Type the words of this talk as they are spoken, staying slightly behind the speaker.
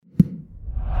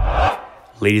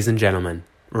Ladies and gentlemen,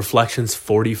 Reflections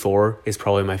 44 is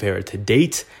probably my favorite to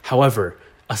date. However,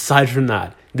 aside from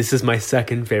that, this is my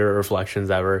second favorite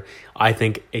Reflections ever. I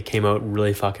think it came out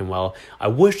really fucking well. I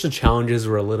wish the challenges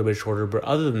were a little bit shorter, but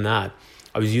other than that,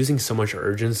 I was using so much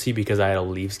urgency because I had a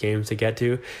Leafs game to get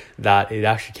to that it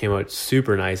actually came out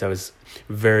super nice. I was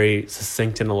very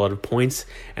succinct in a lot of points,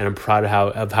 and I'm proud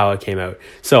of how it came out.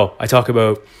 So I talk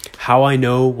about how I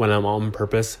know when I'm on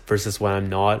purpose versus when I'm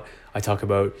not. I talk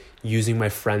about using my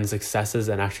friends' successes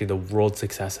and actually the world's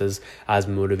successes as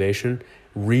motivation,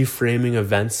 reframing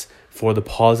events for the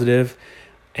positive,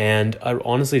 and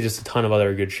honestly just a ton of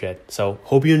other good shit. So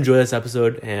hope you enjoy this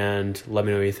episode and let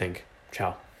me know what you think.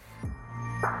 Ciao.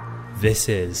 This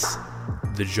is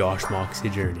the Josh Moxie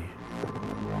journey.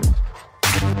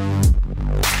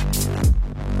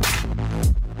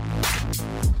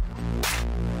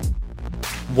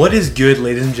 What is good,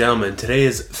 ladies and gentlemen? Today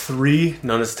is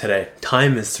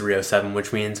time is 3:07,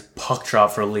 which means puck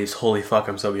drop for Leafs. Holy fuck,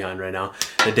 I'm so behind right now.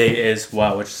 The day is,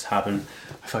 wow, what just happened?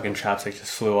 My fucking chapstick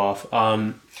just flew off.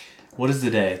 What is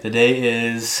the day? The day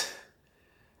is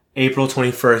April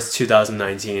 21st,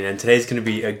 2019, and today's going to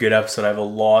be a good episode. I have a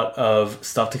lot of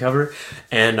stuff to cover,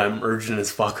 and I'm urgent as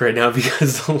fuck right now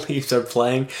because the Leafs are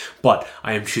playing, but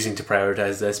I am choosing to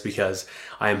prioritize this because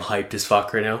I am hyped as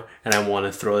fuck right now, and I want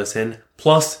to throw this in.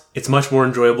 Plus, it's much more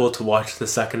enjoyable to watch the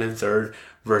second and third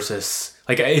versus,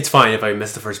 it's fine if I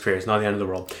miss the first period. It's not the end of the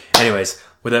world. Anyways,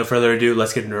 without further ado,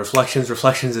 let's get into Reflections.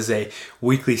 Reflections is a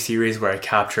weekly series where I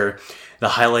capture the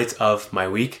highlights of my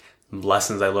week,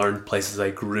 lessons I learned, places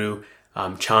I grew,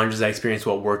 challenges I experienced,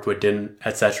 what worked, what didn't,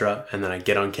 etc. And then I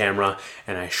get on camera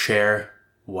and I share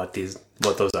what those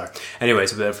are.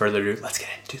 Anyways, without further ado, let's get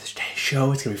into this today's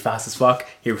show. It's gonna be fast as fuck.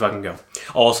 Here we fucking go.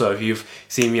 Also, if you've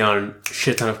seen me on a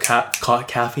shit ton of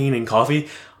caffeine and coffee,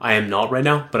 I am not right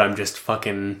now, but I'm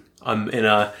in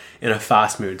a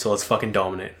fast mood. So let's fucking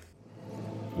dominate.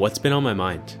 What's been on my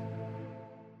mind?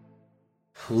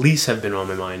 Leafs have been on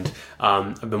my mind.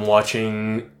 I've been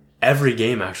watching every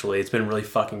game, actually. It's been really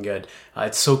fucking good.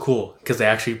 It's so cool because they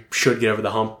actually should get over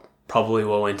the hump. Probably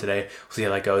will win today. We'll see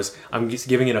how that goes. I'm just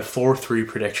giving it a 4-3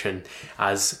 prediction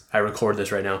as I record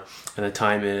this right now. And the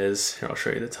time is, here, I'll show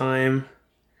you the time.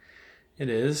 It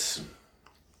is,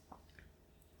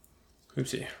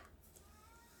 oopsie.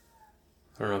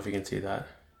 I don't know if you can see that,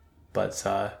 but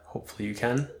hopefully you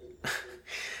can.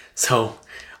 So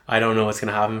I don't know what's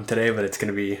going to happen today, but it's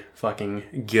going to be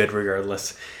fucking good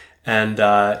regardless. And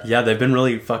they've been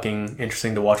really fucking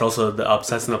interesting to watch. Also, the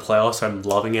upsets in the playoffs, I'm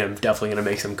loving it. I'm definitely going to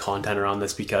make some content around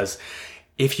this because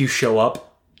if you show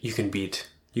up, you can beat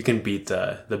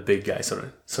the big guy,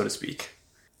 so to speak.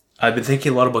 I've been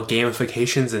thinking a lot about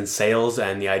gamifications and sales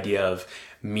and the idea of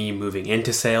me moving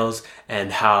into sales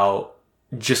and how,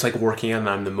 just like working out, and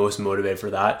I'm the most motivated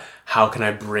for that, how can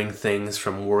I bring things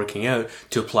from working out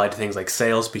to apply to things like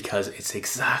sales, because it's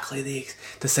exactly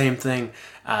the same thing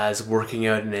as working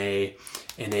out in a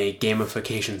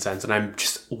gamification sense. And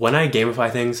when I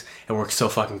gamify things, it works so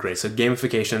fucking great. So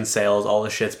gamification, sales, all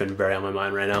this shit's been very on my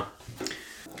mind right now.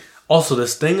 Also,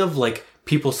 this thing of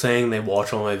people saying they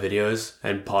watch all my videos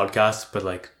and podcasts,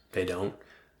 but they don't.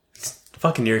 It's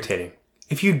fucking irritating.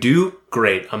 If you do,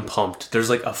 great, I'm pumped. There's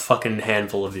a fucking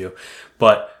handful of you.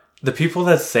 But the people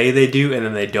that say they do and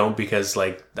then they don't because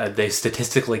they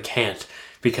statistically can't,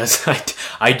 because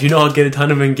I do not get a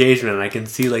ton of engagement and I can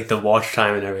see the watch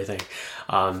time and everything.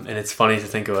 And it's funny to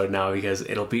think about it now because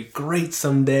it'll be great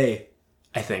someday,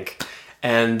 I think.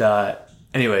 And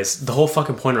anyways, the whole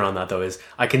fucking point around that though is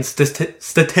I can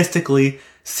statistically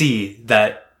see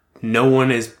that no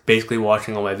one is basically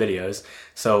watching all my videos.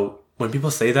 So when people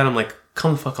say that, I'm like,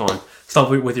 come the fuck on. Stop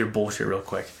with your bullshit real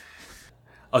quick.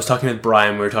 I was talking with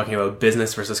Brian. We were talking about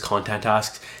business versus content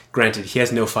tasks. Granted, he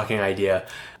has no fucking idea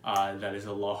that is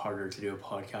a lot harder to do a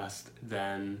podcast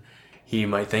than he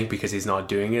might think because he's not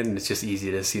doing it, and it's just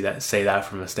easy to say that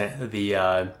from the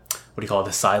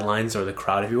sidelines or the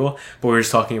crowd, if you will. But we were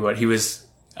just talking about, he was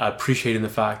appreciating the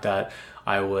fact that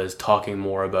I was talking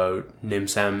more about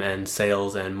NIMSM and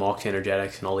sales and Moxie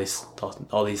Energetics and all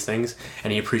these things,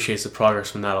 and he appreciates the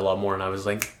progress from that a lot more. And I was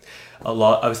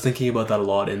thinking about that a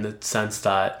lot in the sense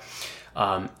that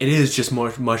it is just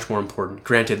much more important.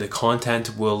 Granted, the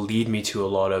content will lead me to a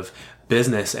lot of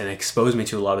business and expose me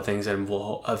to a lot of things and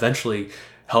will eventually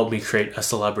help me create a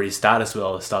celebrity status with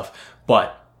all this stuff.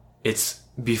 But it's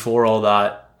before all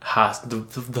that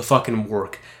the fucking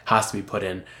work has to be put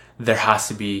in. There has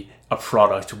to be a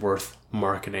product worth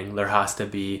marketing. There has to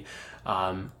be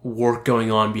work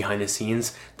going on behind the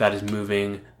scenes that is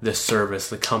moving the service,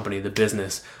 the company, the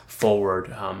business forward.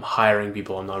 Hiring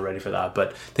people, I'm not ready for that,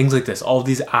 but things like this, all of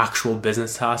these actual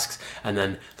business tasks, and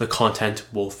then the content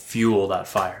will fuel that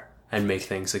fire and make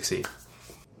things succeed.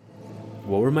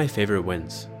 What were my favorite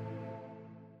wins?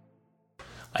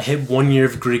 I hit 1 year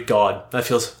of Greek God. That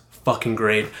feels fucking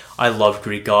great. I love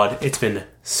Greek God. It's been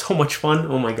so much fun.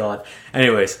 Oh my god.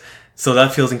 Anyways, so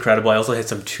that feels incredible. I also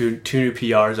hit two new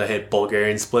PRs. I hit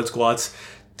Bulgarian split squats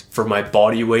for my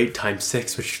body weight times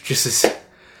 6, which just is,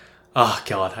 oh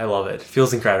god, I love it.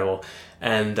 Feels incredible.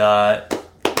 And that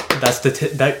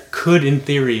could, in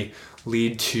theory,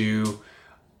 lead to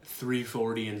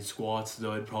 340 in squats,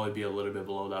 though it'd probably be a little bit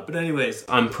below that. But anyways,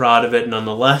 I'm proud of it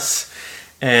nonetheless.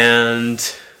 And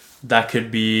that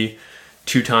could be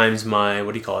 2 times my,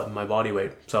 my body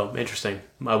weight. So interesting.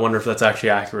 I wonder if that's actually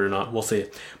accurate or not. We'll see.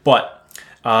 But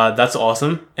that's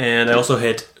awesome. And I also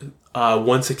hit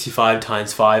 165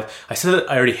 times 5. I said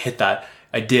that I already hit that.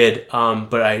 I did,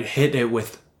 but I hit it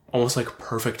with almost like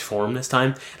perfect form this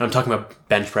time. And I'm talking about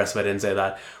bench press if I didn't say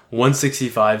that.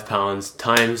 165 pounds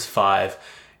times 5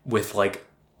 with like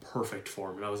perfect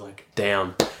form. And I was like,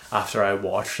 damn. After I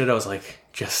watched it, I was like,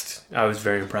 I was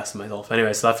very impressed with myself.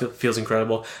 Anyway, so that feels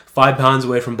incredible. 5 pounds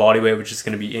away from body weight, which is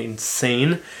going to be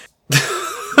insane.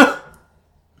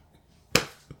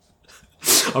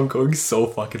 I'm going so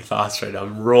fucking fast right now.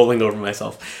 I'm rolling over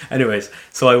myself. Anyways,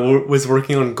 so I was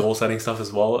working on goal setting stuff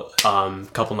as well a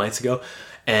couple nights ago.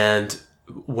 And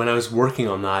when I was working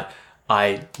on that,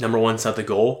 I, number 1, set the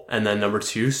goal. And then number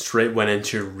 2, straight went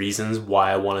into reasons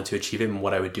why I wanted to achieve it and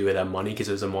what I would do with that money, because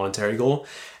it was a monetary goal.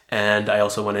 And I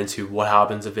also went into what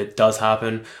happens if it does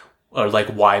happen, or like,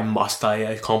 why must I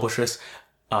accomplish this?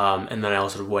 And then I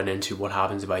also went into what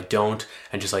happens if I don't,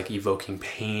 and just like evoking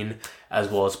pain as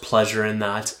well as pleasure in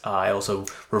that. I also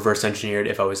reverse engineered,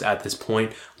 if I was at this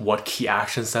point, what key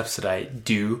action steps did I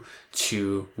do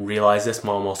to realize this?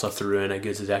 Mom also threw in a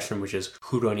good suggestion, which is,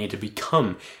 who do I need to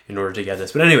become in order to get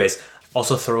this? But anyways,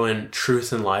 also throw in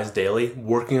truths and lies daily,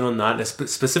 working on that,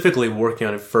 specifically working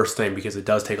on it first thing, because it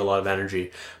does take a lot of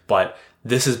energy. But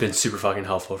this has been super fucking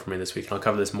helpful for me this week, and I'll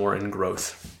cover this more in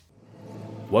growth.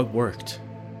 What worked?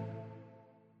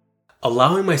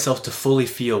 Allowing myself to fully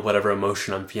feel whatever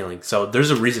emotion I'm feeling. So there's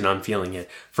a reason I'm feeling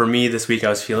it. For me this week, I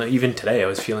was feeling, even today, I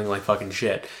was feeling like fucking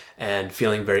shit and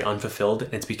feeling very unfulfilled.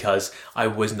 And it's because I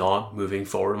was not moving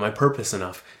forward with my purpose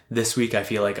enough. This week, I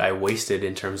feel like I wasted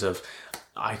in terms of,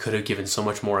 I could have given so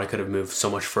much more. I could have moved so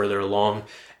much further along,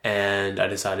 and I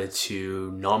decided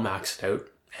to not max it out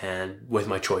and with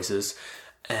my choices.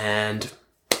 And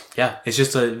yeah, it's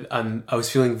just I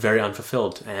was feeling very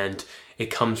unfulfilled, and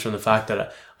it comes from the fact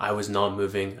that I was not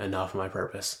moving enough of my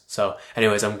purpose. So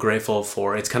anyways, I'm grateful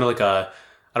for, it's kind of like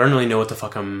I don't really know what the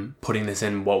fuck I'm putting this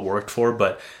in, what worked for,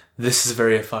 but this is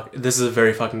a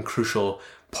very fucking crucial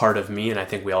part of me, and I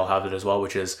think we all have it as well,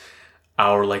 which is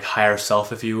our like higher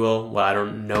self, if you will. Well, I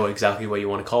don't know exactly what you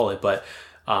want to call it, but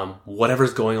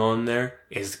whatever's going on there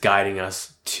is guiding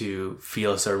us to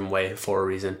feel a certain way for a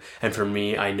reason. And for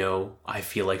me, I know I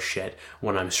feel like shit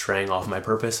when I'm straying off my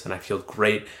purpose, and I feel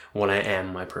great when I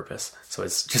am my purpose. So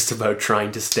it's just about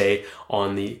trying to stay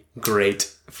on the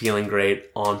feeling great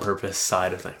on purpose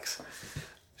side of things.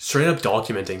 Straight up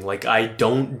documenting. Like, I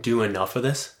don't do enough of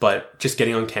this, but just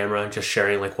getting on camera and just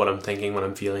sharing like what I'm thinking, what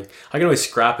I'm feeling. I can always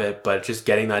scrap it, but just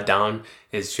getting that down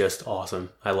is just awesome.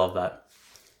 I love that.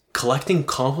 Collecting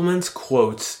compliments,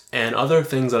 quotes, and other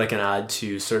things that I can add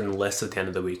to certain lists at the end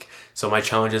of the week. So my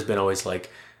challenge has been always like,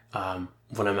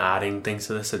 when I'm adding things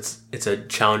to this, it's a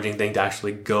challenging thing to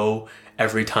actually go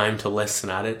every time to lists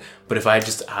and add it. But if I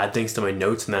just add things to my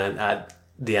notes and then at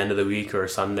the end of the week or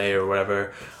Sunday or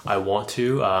whatever I want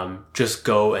to, just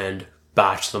go and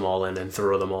batch them all in and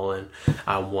throw them all in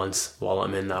at once while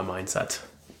I'm in that mindset.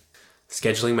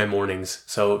 Scheduling my mornings.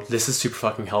 So this is super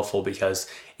fucking helpful because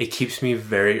it keeps me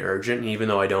very urgent. And even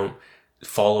though I don't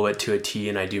follow it to a T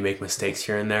and I do make mistakes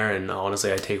here and there, and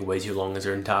honestly I take way too long in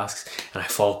certain tasks and I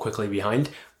fall quickly behind,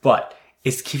 but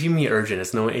it's keeping me urgent.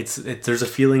 There's a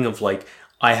feeling of like,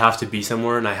 I have to be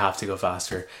somewhere and I have to go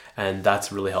faster. And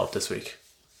that's really helped this week.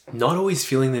 Not always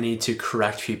feeling the need to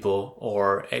correct people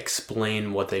or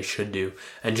explain what they should do,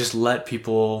 and just let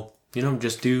people,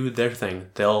 just do their thing.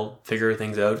 They'll figure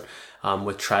things out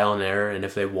with trial and error. And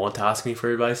if they want to ask me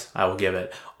for advice, I will give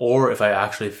it. Or if I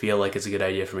actually feel like it's a good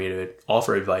idea for me to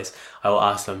offer advice, I will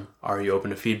ask them, are you open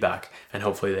to feedback? And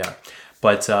hopefully they are.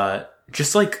 But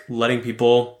just like letting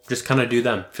people just kind of do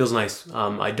them feels nice.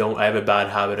 I have a bad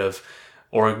habit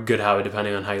or a good habit,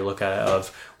 depending on how you look at it,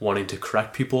 of wanting to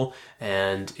correct people.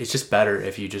 And it's just better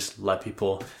if you just let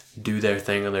people do their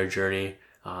thing on their journey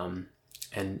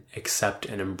and accept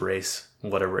and embrace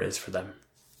whatever it is for them.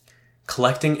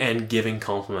 Collecting and giving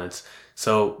compliments.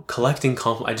 So collecting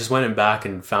compliments, I just went back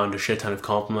and found a shit ton of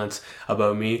compliments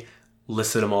about me,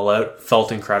 listed them all out,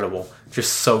 felt incredible,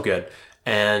 just so good.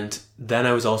 And then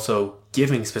I was also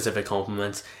giving specific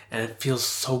compliments, and it feels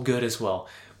so good as well.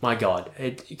 My God,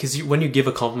 because when you give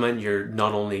a compliment, you're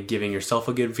not only giving yourself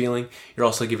a good feeling, you're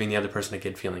also giving the other person a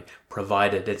good feeling,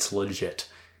 provided it's legit.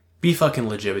 Be fucking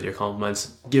legit with your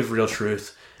compliments, give real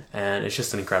truth, and it's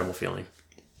just an incredible feeling.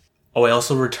 Oh, I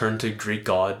also returned to Greek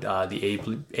God,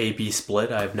 the A-B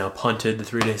split. I've now punted the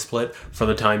 3-day split for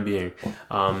the time being.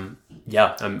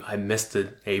 I missed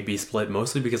the A-B split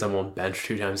mostly because I'm on bench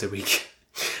 2 times a week.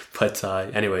 But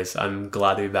anyways, I'm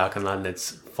glad to be back on that, and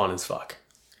it's fun as fuck.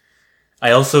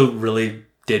 I also really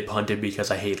did punt it because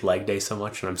I hate leg day so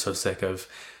much, and I'm so sick of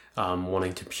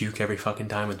wanting to puke every fucking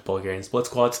time with Bulgarian split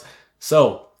squats.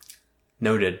 So,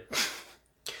 noted.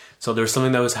 So there was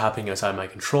something that was happening outside my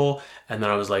control, and then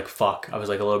I was like, fuck. I was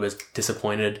like a little bit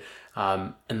disappointed,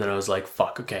 and then I was like,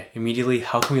 fuck, okay. Immediately,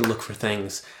 how can we look for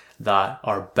things that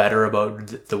are better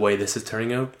about the way this is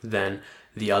turning out than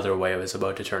the other way it was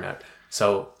about to turn out?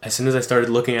 So as soon as I started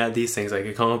looking at these things, I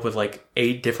could come up with like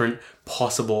 8 different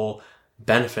possible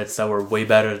benefits that were way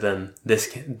better than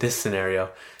this scenario.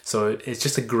 So it's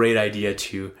just a great idea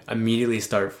to immediately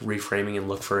start reframing and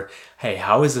look for, hey,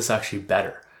 how is this actually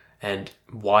better? And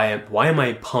why am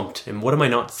I pumped? And what am I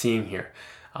not seeing here?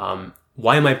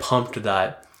 Why am I pumped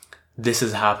that this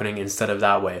is happening instead of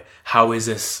that way? How is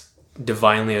this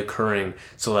divinely occurring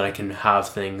so that I can have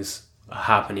things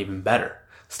happen even better?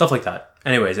 Stuff like that.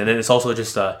 Anyways, and then it's also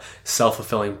just a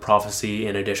self-fulfilling prophecy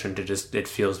in addition to just, it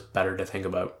feels better to think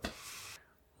about.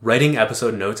 Writing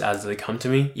episode notes as they come to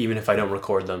me, even if I don't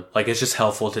record them. Like, it's just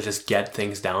helpful to just get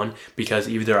things down, because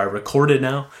either I record it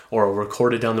now, or I'll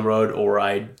record it down the road, or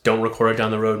I don't record it down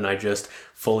the road and I just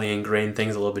fully ingrain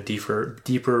things a little bit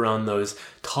deeper around those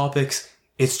topics.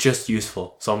 It's just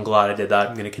useful. So I'm glad I did that.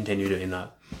 I'm going to continue doing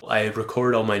that. I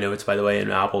record all my notes, by the way, in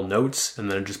Apple Notes,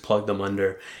 and then I just plug them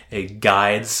under a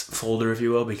guides folder, if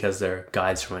you will, because they're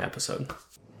guides for my episode.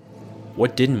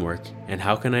 What didn't work, and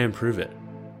how can I improve it?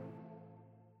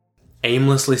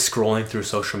 Aimlessly scrolling through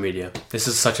social media. This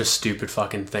is such a stupid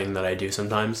fucking thing that I do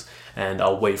sometimes, and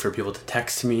I'll wait for people to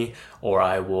text me, or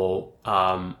I will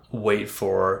wait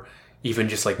for even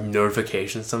just like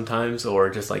notifications sometimes, or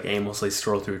just like aimlessly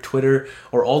scroll through Twitter,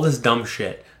 or all this dumb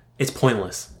shit. It's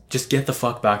pointless. Just get the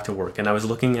fuck back to work. And I was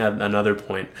looking at another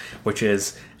point, which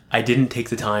is I didn't take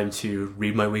the time to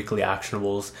read my weekly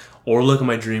actionables or look at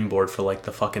my dream board for like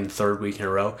the fucking 3rd week in a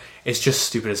row. It's just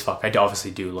stupid as fuck. I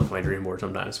obviously do look at my dream board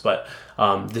sometimes, but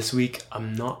this week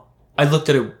I looked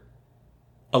at it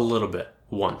a little bit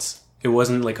once. It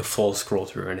wasn't like a full scroll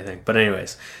through or anything. But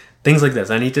anyways, things like this.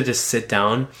 I need to just sit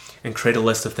down and create a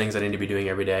list of things I need to be doing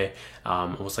every day.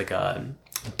 Almost like a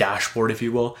dashboard, if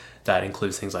you will, that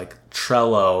includes things like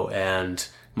Trello and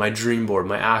my dream board,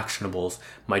 my actionables,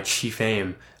 my chief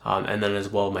aim, and then as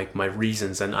well my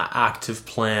reasons and active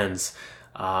plans,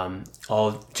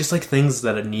 all just like things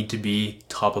that need to be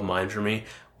top of mind for me,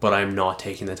 but I'm not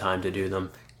taking the time to do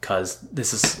them because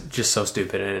this is just so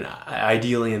stupid. And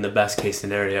ideally, in the best case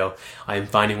scenario, I'm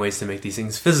finding ways to make these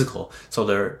things physical so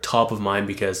they're top of mind,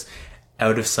 because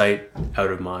out of sight, out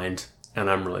of mind, and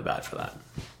I'm really bad for that.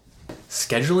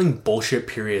 Scheduling bullshit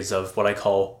periods of what I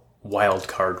call wild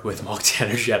card with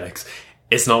multi-energetics,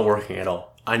 it's not working at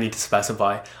all. I need to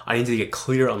specify. I need to get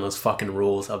clear on those fucking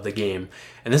rules of the game.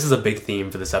 And this is a big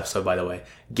theme for this episode, by the way.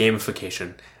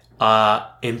 Gamification.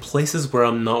 In places where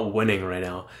I'm not winning right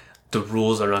now, the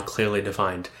rules are not clearly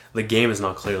defined. The game is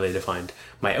not clearly defined.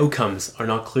 My outcomes are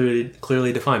not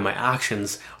clearly defined. My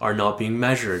actions are not being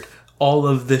measured. All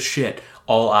of this shit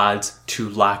all adds to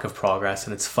lack of progress,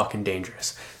 and it's fucking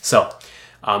dangerous. So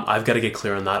I've got to get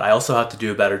clear on that. I also have to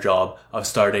do a better job of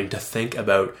starting to think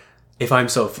about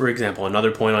for example, another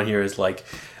point on here is like,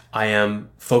 I am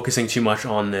focusing too much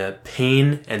on the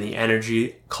pain and the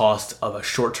energy cost of a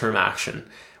short-term action,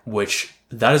 which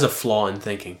that is a flaw in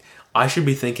thinking. I should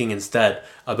be thinking instead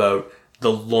about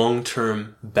the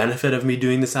long-term benefit of me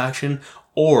doing this action,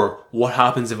 or what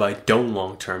happens if I don't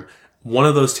long-term. One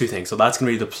of those two things. So that's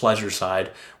going to be the pleasure side,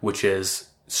 which is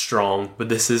strong, but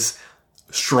this is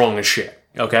strong as shit.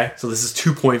 Okay, so this is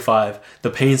 2.5. The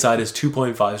pain side is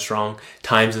 2.5 strong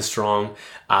times as strong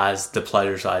as the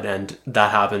pleasure side, and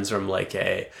that happens from like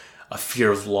a fear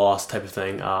of loss type of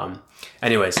thing.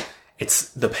 Anyways, it's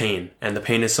the pain, and the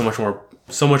pain is so much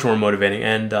more motivating,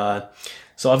 and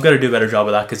so I've got to do a better job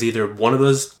of that, because either one of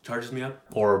those charges me up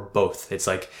or both. It's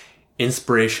like,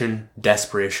 inspiration,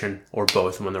 desperation, or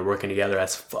both when they're working together.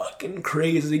 That's fucking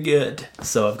crazy good.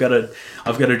 So I've got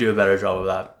to do a better job of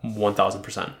that,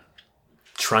 1000%.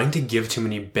 Trying to give too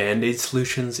many band-aid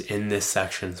solutions in this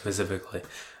section specifically.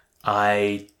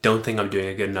 I don't think I'm doing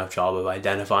a good enough job of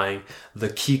identifying the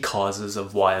key causes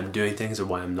of why I'm doing things or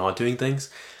why I'm not doing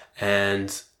things.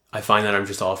 And I find that I'm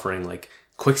just offering like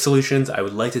quick solutions. I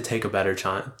would like to take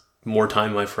more time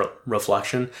in my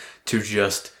reflection to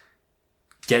just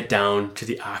get down to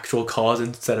the actual cause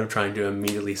instead of trying to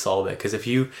immediately solve it. Because if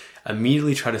you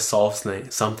immediately try to solve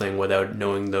something without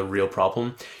knowing the real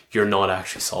problem, you're not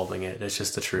actually solving it. It's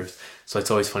just the truth. So it's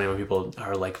always funny when people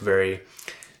are like very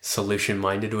solution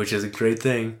minded, which is a great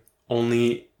thing.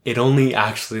 It only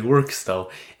actually works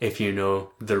though if you know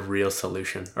the real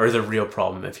solution or the real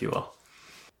problem, if you will.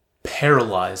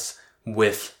 Paralyzed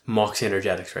with Moxie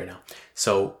Energetics right now.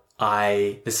 So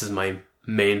this is my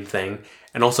main thing.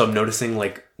 And also I'm noticing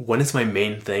like when it's my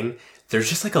main thing, there's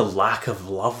just like a lack of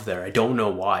love there. I don't know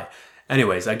why.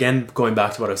 Anyways, again, going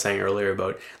back to what I was saying earlier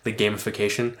about the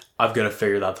gamification, I've got to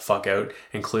figure that the fuck out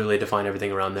and clearly define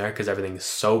everything around there because everything is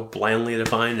so blandly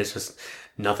defined. It's just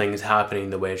nothing's happening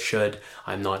the way it should.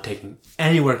 I'm not taking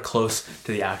anywhere close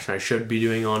to the action I should be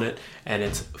doing on it. And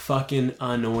it's fucking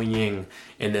annoying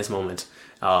in this moment.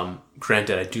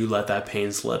 Granted, I do let that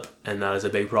pain slip and that is a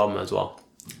big problem as well.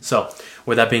 So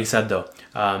with that being said though,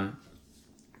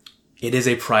 it is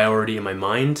a priority in my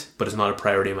mind, but it's not a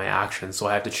priority in my actions. So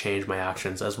I have to change my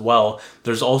actions as well.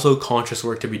 There's also conscious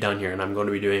work to be done here. And I'm going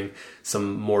to be doing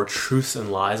some more truths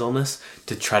and lies on this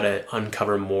to try to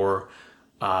uncover more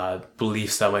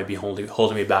beliefs that might be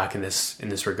holding me back in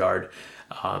this regard.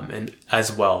 And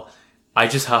as well, I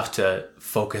just have to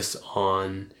focus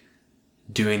on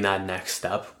doing that next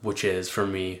step, which is for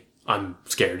me, I'm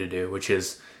scared to do, which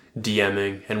is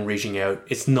DMing and reaching out.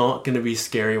 It's not going to be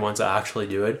scary once I actually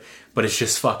do it, but it's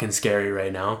just fucking scary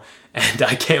right now. And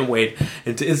I can't wait.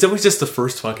 It's always just the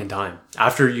first fucking time.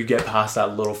 After you get past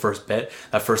that little first bit,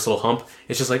 that first little hump,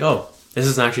 it's just like, oh, this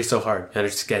isn't actually so hard. And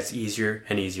it just gets easier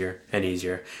and easier and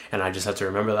easier. And I just have to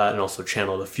remember that and also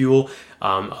channel the fuel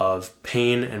of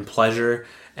pain and pleasure.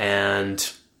 And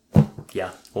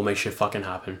yeah, we'll make shit fucking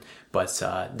happen. But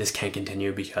this can't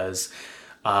continue because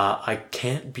I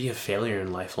can't be a failure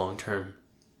in life long term.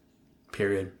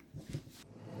 Period.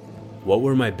 What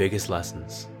were my biggest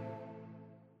lessons?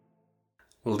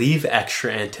 Leave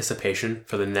extra anticipation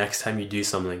for the next time you do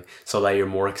something so that you're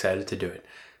more excited to do it.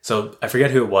 So I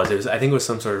forget who it was. I think it was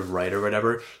some sort of writer or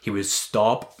whatever. He would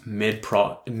stop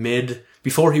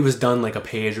before he was done like a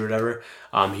page or whatever.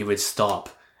 He would stop,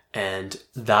 and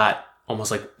that almost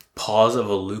like pause of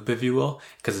a loop, if you will,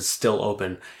 because it's still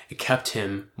open, it kept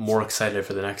him more excited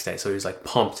for the next day. So he was like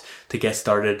pumped to get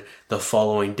started the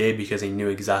following day because he knew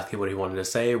exactly what he wanted to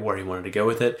say, where he wanted to go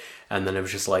with it. And then it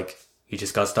was just like, he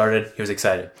just got started. He was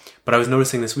excited. But I was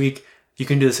noticing this week, you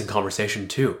can do this in conversation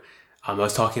too. I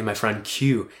was talking to my friend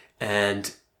Q,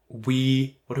 and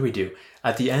what do we do?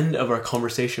 At the end of our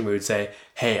conversation, we would say,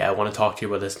 hey, I want to talk to you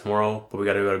about this tomorrow, but we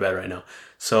got to go to bed right now.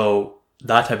 So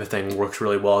that type of thing works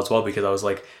really well as well, because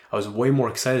I was way more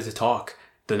excited to talk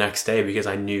the next day because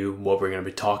I knew what we're going to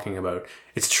be talking about.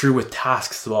 It's true with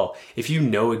tasks as well. If you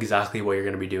know exactly what you're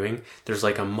going to be doing, there's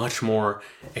like a much more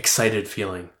excited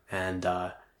feeling. And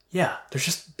yeah, there's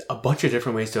just a bunch of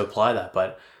different ways to apply that,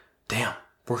 but damn,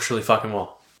 works really fucking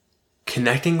well.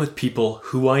 Connecting with people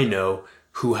who I know,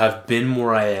 who have been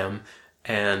where I am,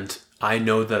 and I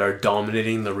know that are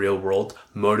dominating the real world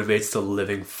motivates the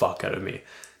living fuck out of me.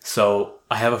 So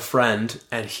I have a friend,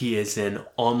 and he is in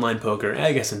online poker, and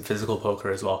I guess in physical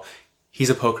poker as well. He's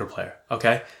a poker player,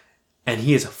 okay? And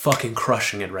he is fucking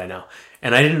crushing it right now.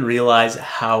 And I didn't realize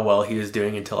how well he was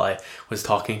doing until I was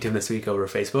talking to him this week over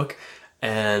Facebook.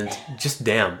 And just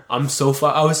damn, I was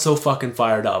so fucking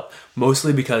fired up.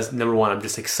 Mostly because, number one, I'm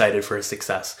just excited for his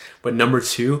success. But number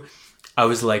two, I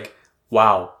was like,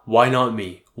 wow, why not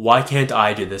me? Why can't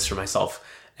I do this for myself?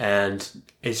 And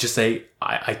it's just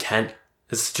I can't.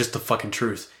 It's just the fucking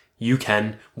truth. You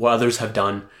can. What others have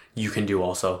done, you can do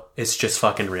also. It's just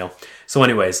fucking real. So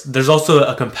anyways, there's also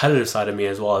a competitive side of me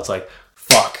as well. It's like,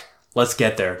 fuck, let's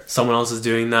get there. Someone else is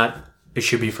doing that. It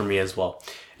should be for me as well.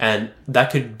 And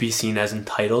that could be seen as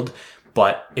entitled,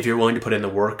 but if you're willing to put in the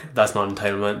work, that's not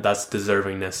entitlement, that's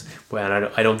deservingness.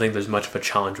 And I don't think there's much of a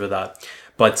challenge with that.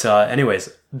 But anyways,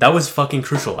 that was fucking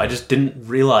crucial. I just didn't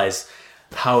realize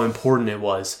how important it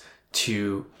was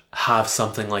to have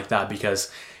something like that,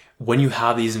 because when you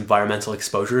have these environmental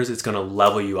exposures, it's going to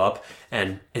level you up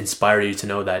and inspire you to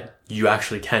know that you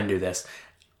actually can do this.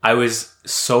 I was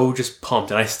so just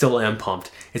pumped, and I still am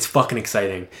pumped. It's fucking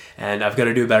exciting, and I've got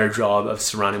to do a better job of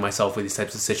surrounding myself with these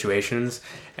types of situations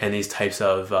and these types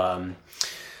of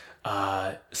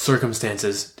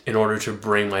circumstances in order to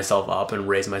bring myself up and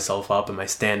raise myself up and my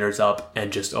standards up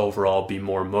and just overall be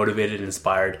more motivated,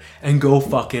 inspired, and go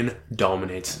fucking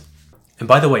dominate. And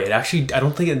by the way, I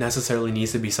don't think it necessarily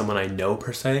needs to be someone I know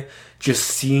per se. Just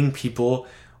seeing people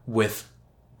with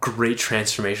great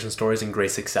transformation stories and great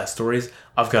success stories,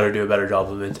 I've got to do a better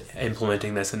job of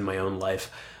implementing this in my own life.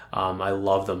 I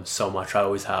love them so much. I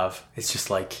always have. It's just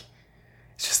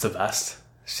the best.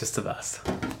 It's just the best.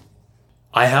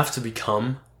 I have to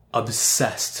become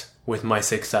obsessed with my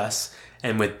success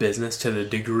and with business to the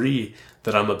degree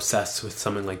that I'm obsessed with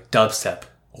something like dubstep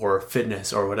or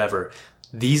fitness or whatever.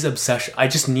 I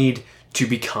just need to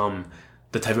become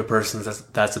the type of person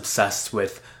that's obsessed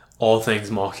with all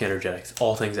things Moxie Energetics,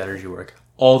 all things energy work,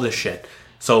 all this shit.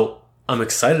 So I'm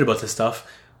excited about this stuff,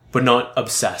 but not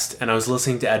obsessed. And I was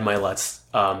listening to Ed Milet's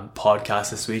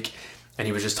podcast this week, and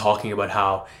he was just talking about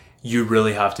how you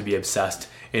really have to be obsessed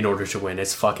in order to win.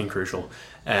 It's fucking crucial.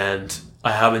 And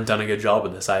I haven't done a good job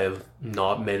of this. I have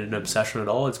not made it an obsession at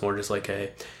all. It's more just like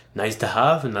a nice to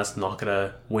have, and that's not going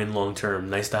to win long term.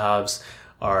 Nice to haves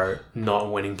are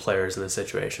not winning players in this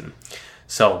situation.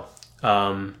 So,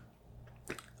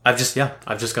 I've just got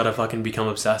to fucking become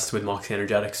obsessed with Moxie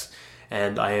Energetics,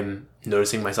 and I am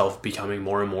noticing myself becoming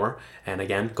more and more. And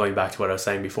again, going back to what I was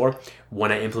saying before,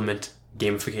 when I implement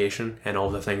gamification and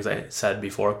all the things I said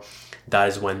before, that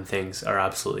is when things are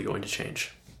absolutely going to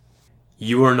change.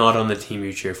 You are not on the team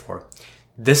you cheer for.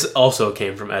 This also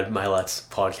came from Ed Milet's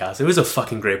podcast. It was a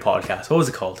fucking great podcast. What was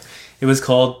it called? It was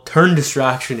called Turn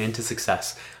Distraction into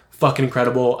Success. Fucking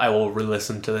incredible. I will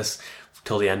re-listen to this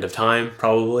till the end of time,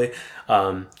 probably.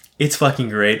 It's fucking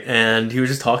great. And he was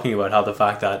just talking about how the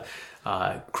fact that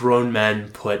grown men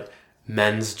put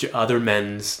other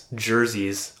men's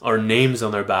jerseys or names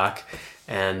on their back,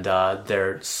 and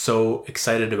they're so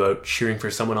excited about cheering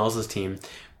for someone else's team,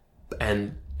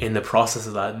 and in the process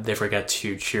of that, they forget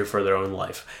to cheer for their own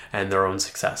life and their own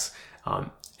success.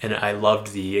 And I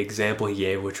loved the example he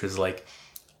gave, which was like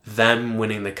them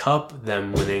winning the cup,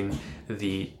 them winning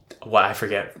the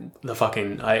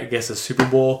Super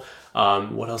Bowl.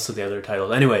 What else are the other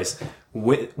titles? Anyways,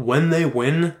 when they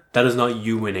win, that is not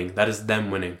you winning. That is them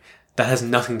winning. That has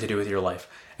nothing to do with your life.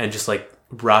 And just like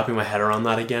wrapping my head around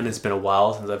that again, it's been a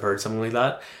while since I've heard something like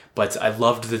that. But I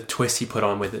loved the twist he put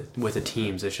on with the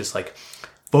teams. It's just like,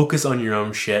 focus on your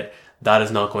own shit. That is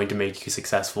not going to make you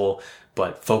successful.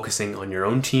 But focusing on your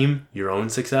own team, your own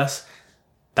success,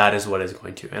 that is what is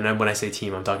going to. And then when I say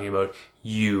team, I'm talking about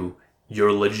your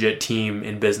legit team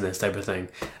in business type of thing.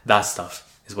 That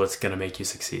stuff is what's going to make you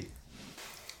succeed.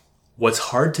 What's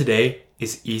hard today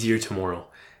is easier tomorrow.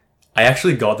 I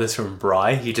actually got this from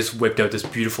Bry. He just whipped out this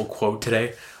beautiful quote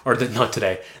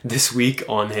this week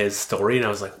on his story. And I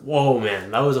was like, whoa,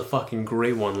 man, that was a fucking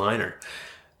great one-liner.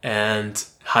 And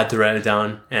had to write it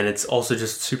down. And it's also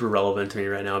just super relevant to me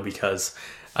right now because,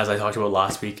 as I talked about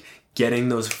last week, getting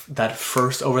that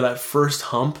first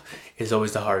hump is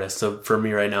always the hardest. So for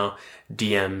me right now,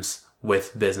 DMs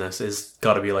with business is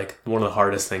got to be like one of the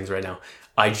hardest things right now.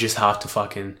 I just have to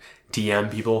fucking DM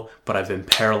people, but I've been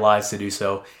paralyzed to do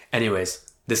so. Anyways,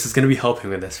 this is going to be helping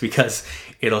with this because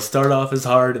it'll start off as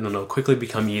hard and then it'll quickly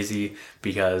become easy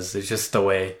because it's just the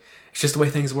way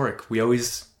things work. We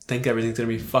always think everything's going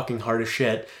to be fucking hard as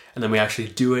shit, and then we actually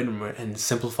do it and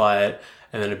simplify it,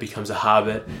 and then it becomes a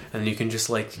habit, and then you can just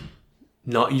you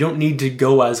don't need to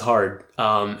go as hard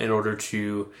in order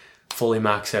to fully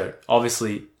max out.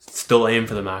 Obviously, still aim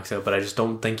for the max out, but I just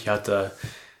don't think you have to.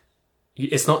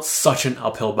 It's not such an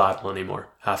uphill battle anymore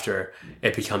after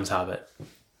it becomes habit.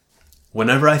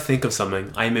 Whenever I think of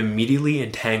something, I am immediately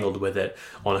entangled with it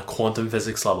on a quantum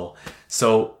physics level.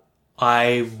 So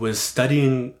I was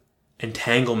studying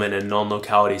entanglement and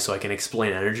non-locality so I can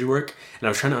explain energy work, and I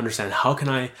was trying to understand how can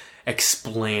I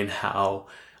explain how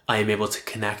I am able to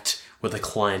connect with a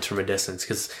client from a distance,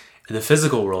 because in the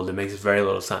physical world it makes very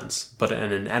little sense, but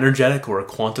in an energetic or a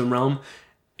quantum realm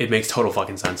it makes total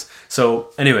fucking sense.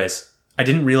 So anyways, I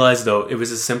didn't realize though it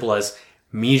was as simple as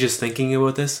me just thinking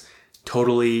about this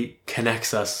totally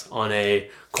connects us on a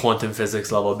quantum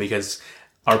physics level because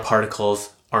our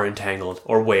particles are entangled,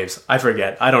 or waves. I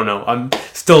forget. I don't know. I'm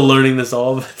still learning this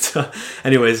all. But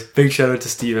anyways, big shout out to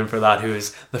Steven for that, who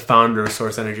is the founder of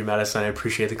Source Energy Medicine. I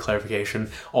appreciate the clarification.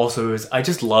 Also, I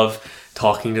just love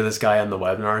talking to this guy on the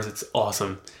webinars. It's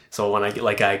awesome. So when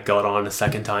I got on a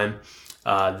second time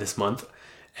this month,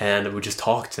 and we just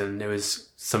talked, and it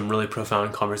was some really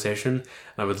profound conversation.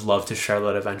 And I would love to share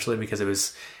that eventually because it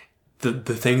was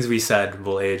the things we said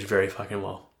will age very fucking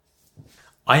well.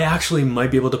 I actually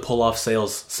might be able to pull off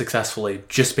sales successfully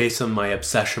just based on my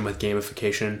obsession with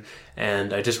gamification.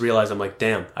 And I just realized I'm like,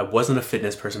 damn, I wasn't a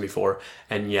fitness person before,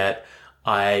 and yet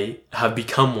I have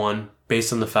become one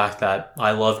based on the fact that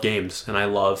I love games and I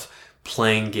love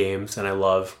playing games and I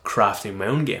love crafting my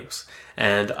own games.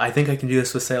 And I think I can do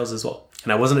this with sales as well.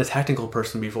 And I wasn't a technical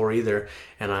person before either,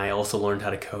 and I also learned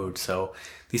how to code. So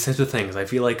these types of things, I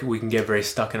feel like we can get very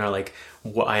stuck in our like,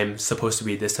 what I'm supposed to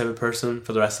be this type of person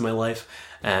for the rest of my life,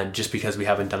 and just because we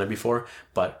haven't done it before.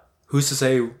 But who's to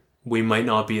say we might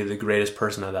not be the greatest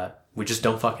person at that? We just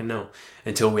don't fucking know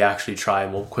until we actually try,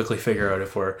 and we'll quickly figure out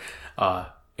if we're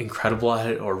incredible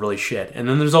at it or really shit. And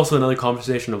then there's also another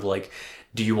conversation of like,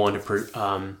 do you want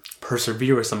to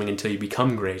persevere with something until you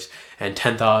become great, and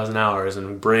 10,000 hours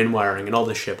and brain wiring and all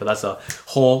this shit? But that's a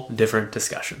whole different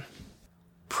discussion.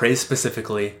 Praise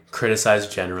specifically, criticize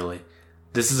generally.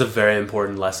 This is a very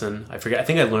important lesson. I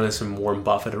think I learned this from Warren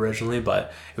Buffett originally,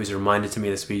 but it was reminded to me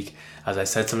this week as I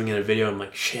said something in a video. I'm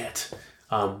like, shit,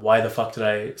 why the fuck did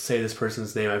I say this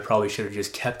person's name? I probably should have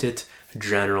just kept it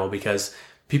general, because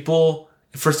people,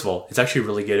 first of all, it's actually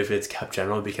really good if it's kept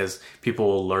general, because people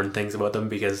will learn things about them,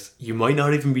 because you might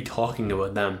not even be talking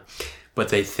about them, but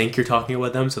they think you're talking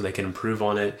about them so they can improve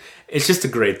on it. It's just a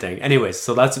great thing. Anyways,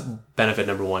 so that's benefit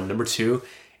number one. Number two,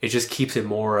 it just keeps it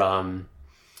more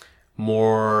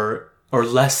or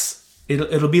less,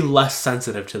 it'll be less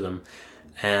sensitive to them.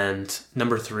 And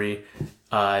number three,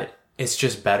 it's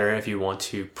just better if you want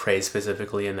to praise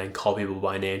specifically and then call people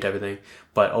by name type of thing.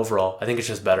 But overall, I think it's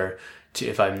just better to,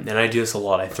 and I do this a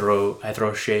lot, I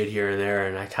throw shade here and there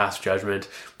and I cast judgment,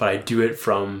 but I do it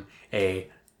from a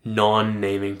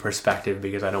non-naming perspective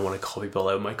because I don't want to call people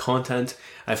out my content.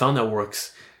 I found that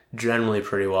works generally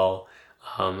pretty well,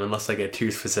 unless I get too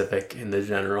specific in the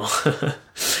general.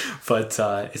 But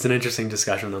it's an interesting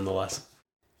discussion nonetheless.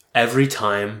 Every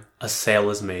time a sale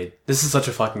is made, this is such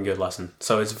a fucking good lesson.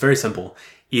 So it's very simple.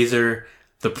 Either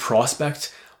the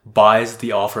prospect buys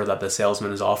the offer that the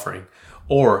salesman is offering,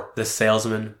 or the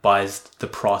salesman buys the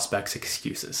prospect's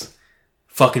excuses.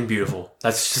 Fucking beautiful.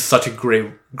 That's just such a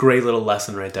great little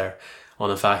lesson right there on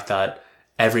the fact that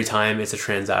every time it's a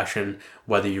transaction,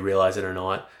 whether you realize it or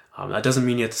not, that doesn't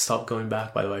mean you have to stop going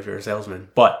back, by the way, if you're a salesman.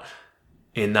 But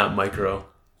in that micro,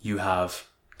 you have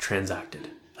transacted.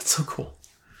 That's so cool.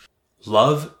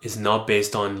 Love is not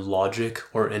based on logic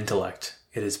or intellect.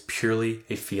 It is purely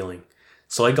a feeling.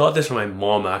 So I got this from my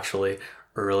mom actually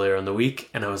earlier in the week,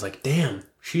 and I was like, damn,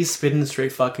 she's spitting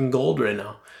straight fucking gold right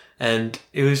now. And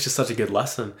it was just such a good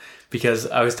lesson, because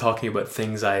I was talking about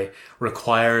things I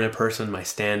require in a person, my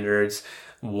standards,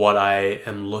 what I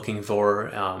am looking for,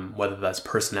 whether that's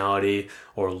personality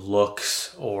or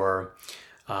looks or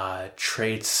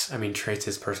traits. I mean, traits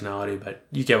is personality, but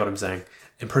you get what I'm saying.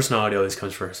 And personality always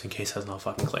comes first, in case that's not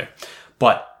fucking clear.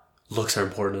 But looks are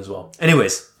important as well.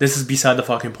 Anyways, this is beside the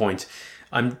fucking point.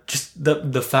 I'm just,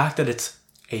 the fact that it's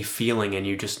a feeling and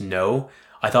you just know,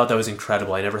 I thought that was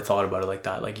incredible. I never thought about it like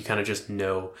that. Like, you kind of just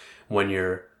know when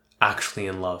you're actually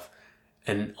in love.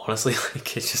 And honestly,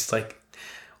 like, it's just like,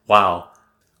 wow.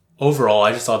 Overall,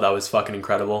 I just thought that was fucking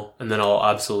incredible. And then I'll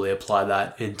absolutely apply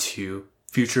that into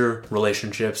future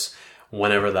relationships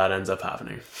whenever that ends up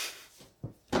happening.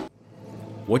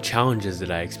 What challenges did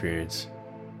I experience?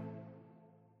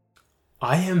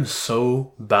 I am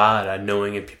so bad at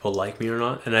knowing if people like me or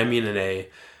not. And I mean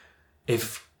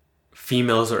if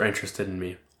females are interested in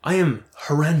me. I am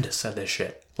horrendous at this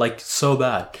shit. Like, so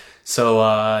bad. So,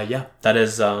 yeah, that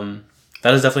is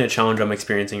definitely a challenge I'm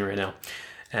experiencing right now.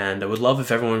 And I would love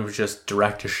if everyone was just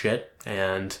direct as shit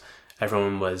and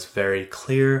everyone was very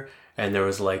clear and there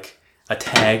was like a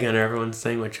tag on everyone's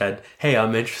thing which had, hey,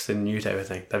 I'm interested in you type of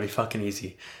thing. That'd be fucking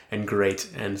easy and great.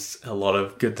 And a lot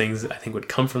of good things I think would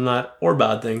come from that, or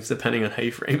bad things depending on how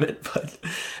you frame it. But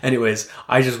anyways,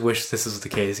 I just wish this was the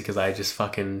case because I just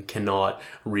fucking cannot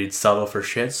read subtle for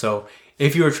shit. So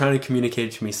if you were trying to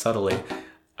communicate to me subtly,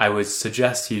 I would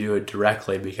suggest you do it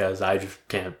directly because I just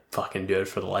can't fucking do it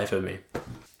for the life of me.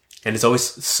 And it's always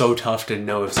so tough to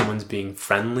know if someone's being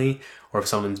friendly or if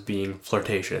someone's being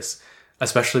flirtatious,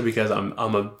 especially because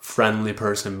I'm a friendly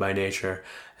person by nature,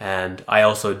 and I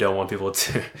also don't want people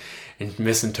to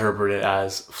misinterpret it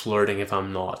as flirting if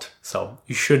I'm not. So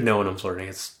you should know when I'm flirting.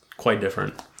 It's quite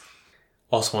different.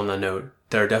 Also on that note,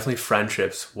 there are definitely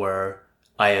friendships where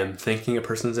I am thinking a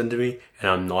person's into me and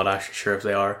I'm not actually sure if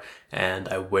they are, and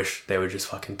I wish they would just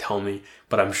fucking tell me,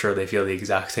 but I'm sure they feel the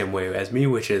exact same way as me,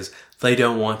 which is they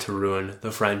don't want to ruin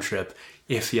the friendship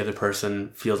if the other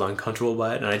person feels uncomfortable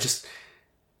by it. And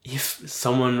if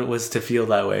someone was to feel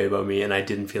that way about me and I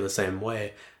didn't feel the same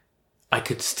way, I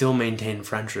could still maintain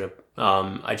friendship.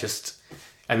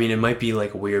 I mean, it might be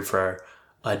like weird for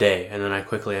a day, and then I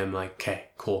quickly am like, okay,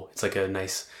 cool. It's like a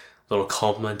nice little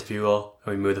compliment, if you will,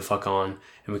 and we move the fuck on,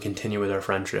 and we continue with our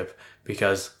friendship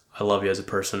because I love you as a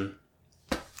person.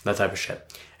 That type of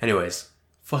shit. Anyways,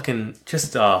 fucking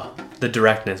just the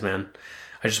directness, man.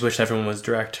 I just wish everyone was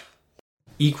direct.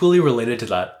 Equally related to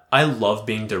that, I love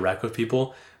being direct with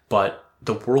people, but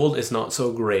the world is not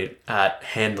so great at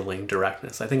handling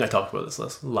directness. I think I talked about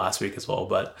this last week as well,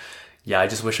 but yeah, I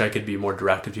just wish I could be more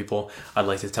direct with people. I'd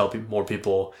like to tell more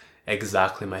people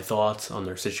exactly my thoughts on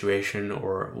their situation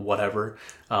or whatever.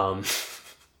 Oh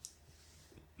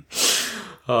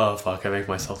fuck, I make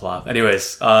myself laugh.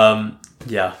 Anyways,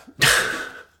 yeah.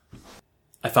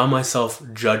 I found myself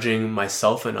judging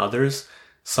myself and others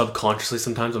subconsciously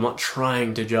sometimes. I'm not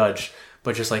trying to judge,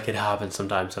 but just like it happens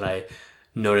sometimes that I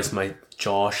notice my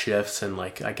jaw shifts and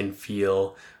like I can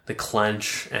feel the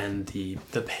clench and the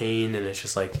pain, and it's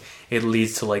just like it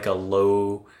leads to like a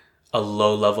low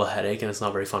level headache, and it's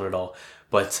not very fun at all.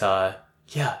 But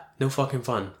yeah, no fucking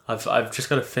fun. I've just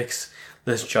got to fix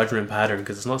this judgment pattern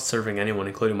because it's not serving anyone,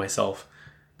 including myself.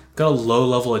 Got a low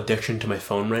level addiction to my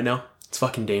phone right now. It's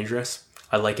fucking dangerous.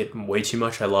 I like it way too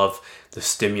much. I love the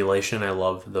stimulation. I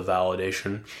love the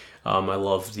validation. I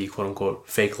love the quote unquote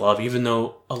fake love, even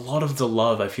though a lot of the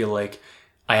love I feel like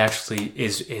I actually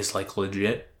is like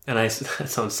legit. And that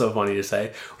sounds so funny to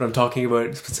say. What I'm talking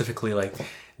about specifically like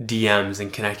DMs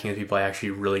and connecting with people I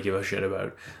actually really give a shit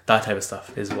about. That type of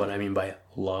stuff is what I mean by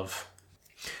love.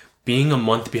 Being a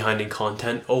month behind in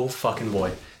content, oh fucking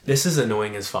boy. This is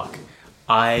annoying as fuck.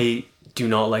 I do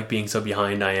not like being so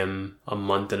behind. I am a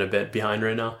month and a bit behind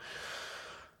right now.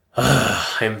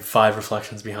 I am 5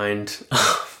 reflections behind.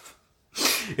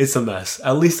 It's a mess.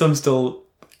 At least I'm still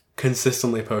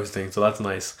consistently posting, so that's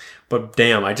nice. But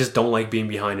damn, I just don't like being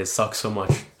behind. It sucks so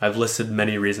much. I've listed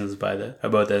many reasons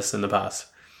about this in the past.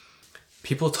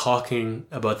 People talking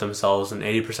about themselves in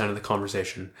 80% of the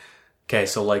conversation. Okay,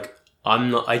 so like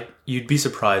you'd be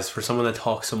surprised for someone that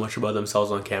talks so much about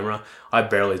themselves on camera. I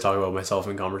barely talk about myself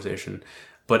in conversation,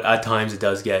 but at times it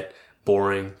does get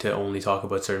boring to only talk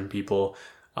about certain people,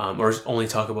 or only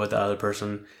talk about the other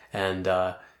person. And,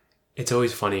 it's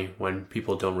always funny when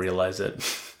people don't realize it.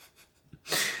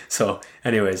 So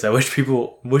anyways,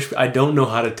 I don't know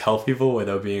how to tell people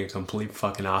without being a complete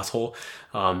fucking asshole.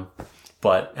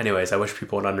 But anyways, I wish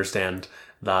people would understand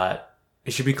that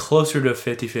it should be closer to a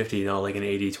 50-50, not like an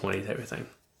 80-20 type of thing.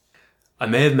 I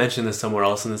may have mentioned this somewhere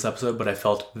else in this episode, but I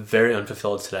felt very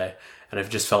unfulfilled today, and I've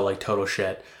just felt like total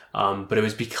shit. But it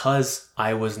was because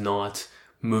I was not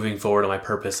moving forward on my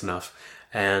purpose enough.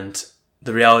 And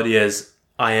the reality is,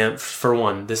 I am, for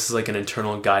one, this is like an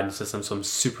internal guidance system, so I'm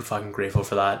super fucking grateful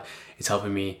for that. It's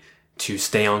helping me to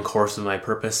stay on course with my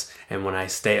purpose, and when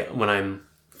I'm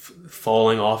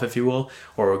falling off, if you will,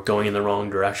 or going in the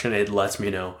wrong direction, it lets me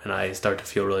know, and I start to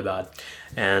feel really bad.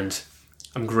 And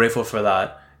I'm grateful for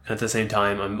that. And at the same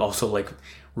time, I'm also like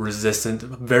resistant,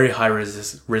 very high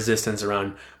resistance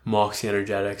around Moxie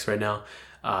Energetics right now.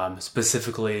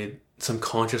 Specifically, some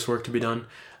conscious work to be done,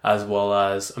 as well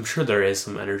as, I'm sure there is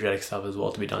some energetic stuff as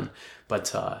well to be done,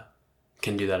 but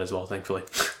can do that as well, thankfully.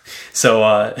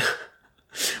 So,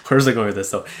 where's I going with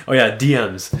this though? Oh yeah,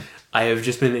 DMs. I have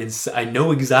just been I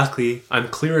know exactly, I'm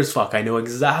clear as fuck, I know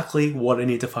exactly what I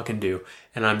need to fucking do,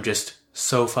 and I'm just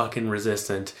so fucking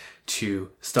resistant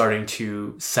to starting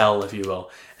to sell, if you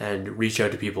will, and reach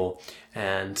out to people.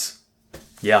 And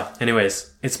yeah,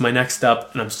 anyways, it's my next step,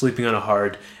 and I'm sleeping on it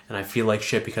hard, and I feel like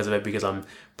shit because of it, because I'm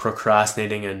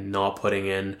procrastinating and not putting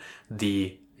in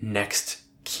the next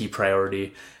key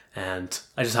priority, and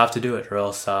I just have to do it, or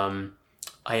else I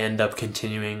end up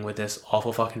continuing with this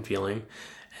awful fucking feeling.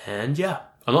 And yeah,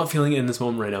 I'm not feeling it in this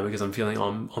moment right now because I'm feeling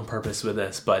on purpose with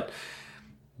this, but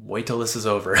wait till this is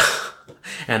over.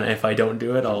 And if I don't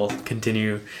do it, I'll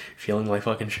continue feeling like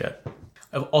fucking shit.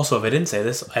 Also, if I didn't say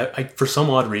this, I for some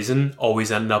odd reason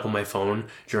always end up on my phone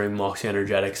during Moxie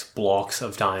Energetics blocks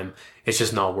of time. It's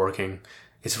just not working.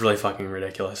 It's really fucking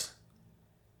ridiculous.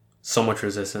 So much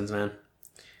resistance, man.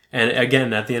 And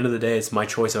again, at the end of the day, it's my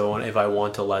choice if I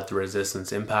want to let the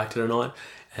resistance impact it or not.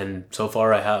 And so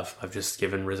far I have. I've just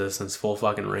given resistance full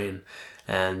fucking reign.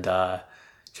 And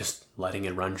just letting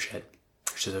it run shit.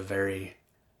 Which is a very,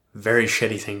 very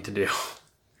shitty thing to do.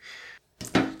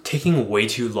 Taking way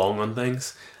too long on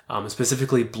things,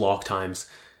 specifically block times,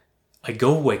 I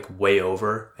go like way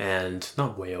over, and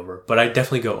not way over, but I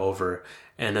definitely go over,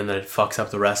 and then it fucks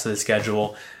up the rest of the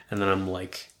schedule, and then I'm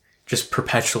like just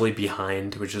perpetually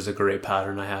behind, which is a great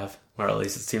pattern I have, or at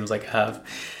least it seems like I have,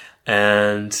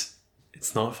 and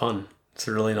it's not fun. It's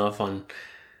really not fun.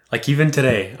 Like even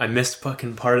today, I missed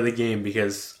fucking part of the game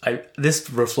because this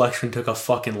reflection took a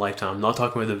fucking lifetime. I'm not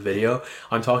talking about the video.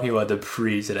 I'm talking about the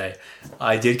pre today.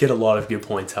 I did get a lot of good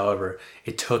points. However,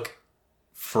 it took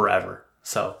forever.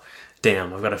 So,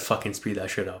 damn, I've got to fucking speed that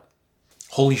shit up.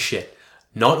 Holy shit.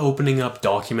 Not opening up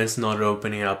documents, not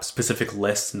opening up specific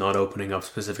lists, not opening up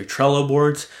specific Trello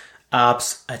boards,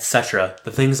 apps, etc.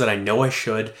 The things that I know I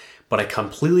should, but I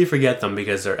completely forget them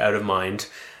because they're out of mind.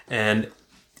 And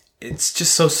it's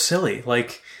just so silly.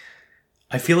 Like,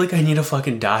 I feel like I need a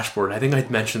fucking dashboard. I think I'd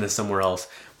mentioned this somewhere else,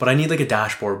 but I need like a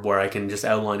dashboard where I can just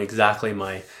outline exactly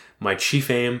my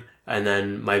chief aim and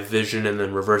then my vision and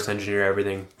then reverse engineer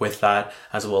everything with that,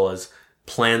 as well as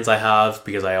plans I have,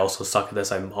 because I also suck at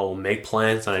this. I'll make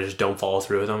plans and I just don't follow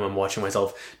through with them. I'm watching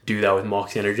myself do that with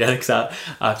Moxie Energetics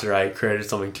after I created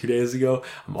something 2 days ago.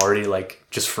 I'm already like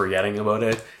just forgetting about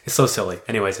it. It's so silly.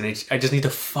 Anyways, I just need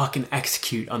to fucking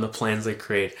execute on the plans I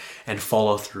create and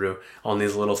follow through on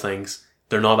these little things.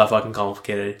 They're not that fucking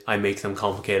complicated. I make them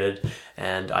complicated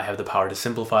and I have the power to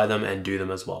simplify them and do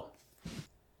them as well.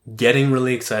 Getting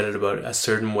really excited about a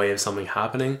certain way of something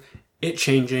happening, it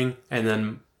changing, and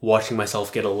then watching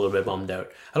myself get a little bit bummed out.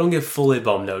 I don't get fully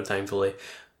bummed out, thankfully,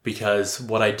 because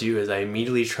what I do is I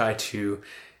immediately try to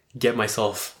get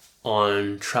myself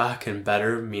on track and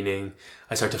better, meaning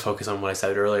I start to focus on what I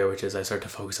said earlier, which is I start to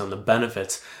focus on the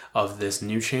benefits of this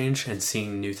new change and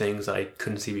seeing new things that I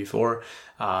couldn't see before,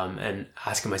 and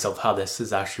asking myself how this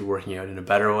is actually working out in a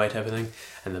better way type of thing,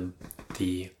 and then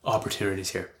the opportunities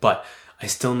here. But I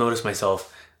still notice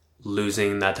myself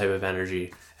losing that type of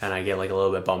energy and I get like a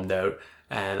little bit bummed out.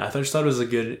 And I just thought it was a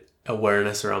good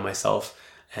awareness around myself.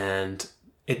 And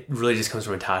it really just comes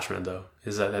from attachment, though.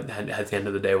 Is that at the end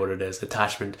of the day what it is?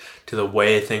 Attachment to the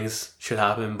way things should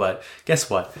happen. But guess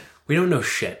what? We don't know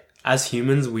shit. As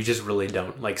humans, we just really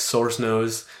don't. Like, Source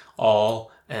knows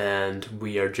all, and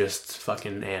we are just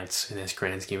fucking ants in this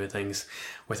grand scheme of things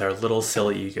with our little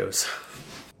silly egos.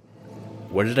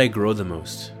 Where did I grow the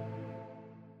most?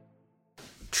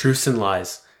 Truths and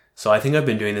lies. So I think I've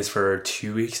been doing this for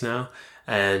 2 weeks now.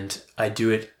 And I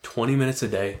do it 20 minutes a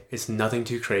day. It's nothing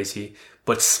too crazy,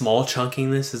 but small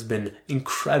chunking this has been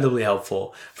incredibly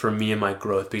helpful for me and my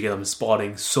growth, because I'm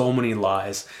spotting so many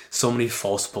lies, so many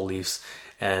false beliefs,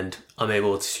 and I'm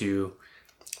able to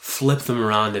flip them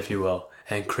around, if you will,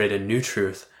 and create a new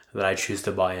truth that I choose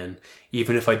to buy in.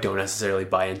 Even if I don't necessarily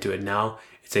buy into it now,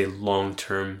 it's a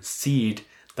long-term seed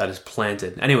that is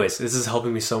planted. Anyways, this is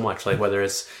helping me so much, like whether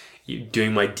it's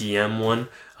doing my DM one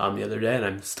the other day, and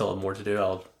I'm still have more to do.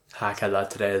 I'll hack at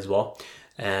that today as well,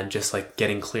 and just like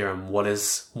getting clear on what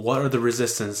are the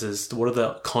resistances, what are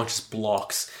the conscious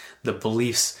blocks, the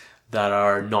beliefs that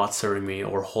are not serving me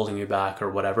or holding me back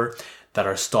or whatever, that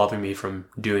are stopping me from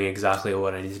doing exactly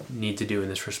what I need to do in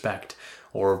this respect,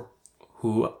 or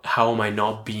how am I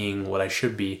not being what I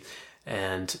should be,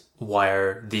 and why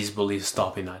are these beliefs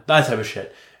stopping that type of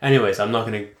shit. Anyways, I'm not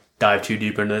going to dive too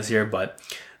deep into this here, but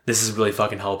this is really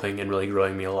fucking helping and really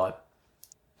growing me a lot.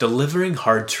 Delivering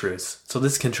hard truths. So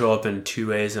this can show up in 2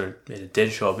 ways, and it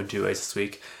did show up in 2 ways this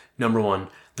week. Number one,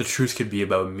 the truth could be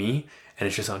about me, and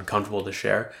it's just uncomfortable to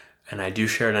share, and I do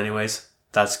share it anyways.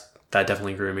 That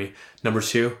definitely grew me. Number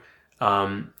two,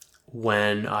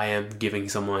 when I am giving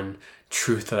someone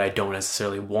truth that I don't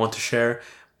necessarily want to share,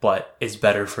 but it's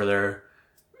better for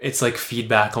it's like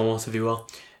feedback almost, if you will,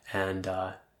 and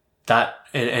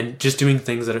and just doing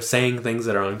things saying things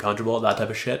that are uncomfortable, that type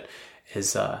of shit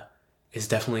is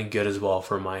definitely good as well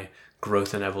for my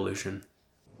growth and evolution.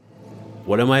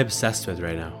 What am I obsessed with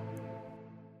right now?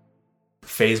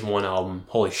 Phase 1 album,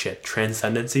 holy shit,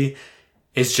 Transcendency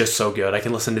is just so good. I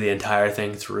can listen to the entire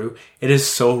thing through. It is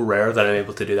so rare that I'm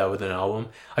able to do that with an album.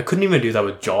 I couldn't even do that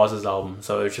with Jaws' album,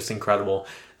 so it was just incredible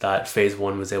that Phase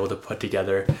 1 was able to put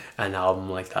together an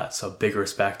album like that. So big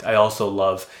respect. I also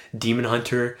love Demon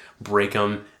Hunter,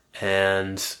 Breakum,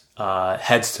 and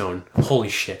Headstone. Holy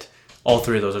shit. All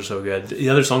three of those are so good. The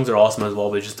other songs are awesome as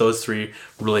well, but just those three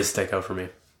really stick out for me.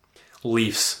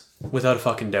 Leafs, without a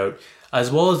fucking doubt. As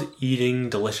well as eating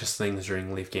delicious things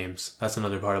during Leaf games. That's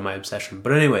another part of my obsession.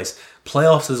 But anyways,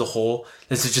 playoffs as a whole,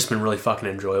 this has just been really fucking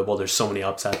enjoyable. There's so many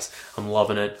upsets. I'm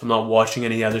loving it. I'm not watching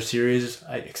any other series,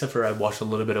 except for I watched a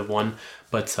little bit of one.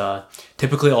 But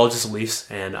typically all just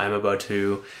Leafs, and I'm about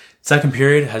to... Second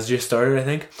period has just started, I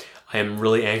think. I am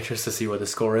really anxious to see what the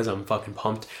score is. I'm fucking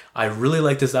pumped. I really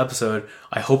like this episode.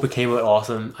 I hope it came out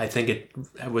awesome. I think it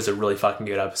was a really fucking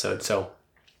good episode. So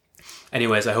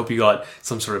anyways, I hope you got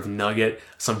some sort of nugget,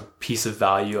 some piece of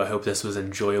value. I hope this was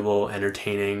enjoyable,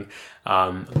 entertaining,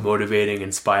 motivating,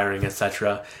 inspiring,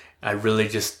 etc. I really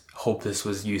just hope this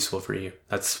was useful for you.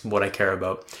 That's what I care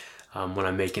about. when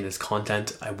I'm making this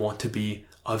content. I want to be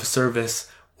of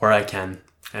service where I can,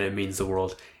 and it means the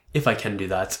world if I can do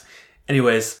that.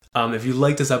 Anyways, if you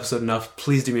like this episode enough,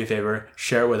 please do me a favor,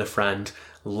 share it with a friend,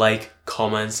 like,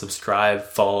 comment, subscribe,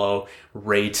 follow,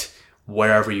 rate,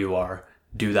 wherever you are.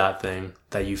 Do that thing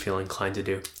that you feel inclined to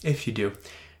do, if you do.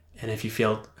 And if you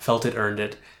felt it, earned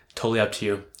it, totally up to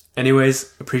you.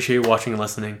 Anyways, appreciate you watching and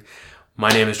listening. My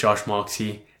name is Josh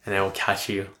Moxie, and I will catch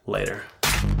you later.